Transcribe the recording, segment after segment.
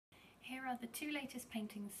are the two latest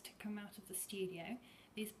paintings to come out of the studio.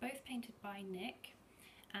 These are both painted by Nick,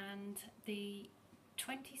 and the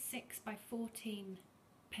 26 by 14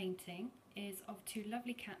 painting is of two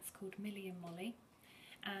lovely cats called Millie and Molly,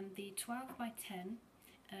 and the 12 by 10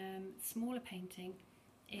 smaller painting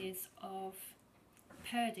is of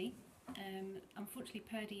Purdy. Unfortunately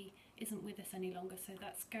Purdy isn't with us any longer, so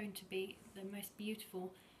that's going to be the most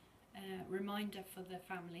beautiful reminder for the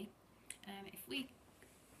family. If we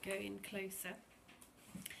go in closer,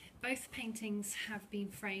 both paintings have been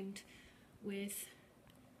framed with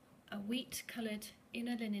a wheat coloured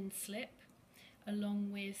inner linen slip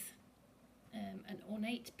along with an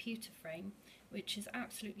ornate pewter frame, which is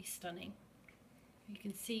absolutely stunning. You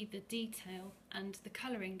can see the detail and the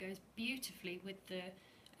colouring goes beautifully with the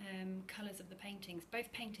colours of the paintings.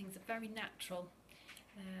 Both paintings are very natural,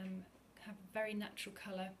 have a very natural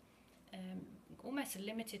colour, almost a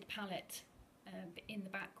limited palette in the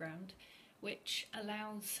background, which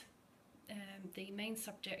allows the main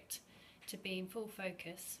subject to be in full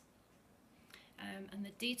focus. And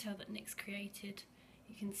the detail that Nick's created,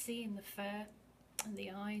 you can see in the fur and the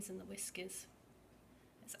eyes and the whiskers.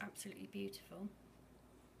 It's absolutely beautiful.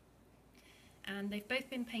 And they've both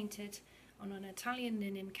been painted on an Italian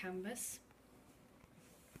linen canvas.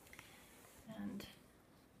 And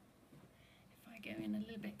if I go in a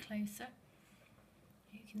little bit closer,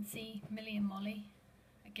 you can see Millie and Molly.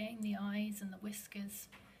 Again, the eyes and the whiskers,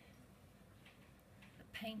 the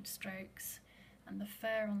paint strokes, and the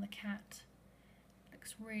fur on the cat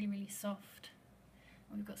looks really, really soft.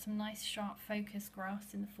 And we've got some nice sharp focus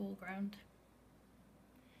grass in the foreground.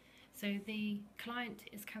 So the client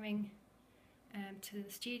is coming to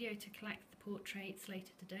the studio to collect the portraits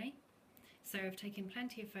later today. So I've taken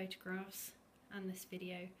plenty of photographs and this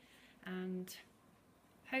video, and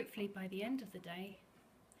hopefully by the end of the day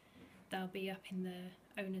they'll be up in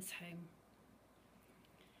the owner's home.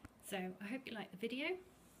 So I hope you like the video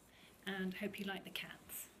and hope you like the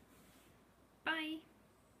cats.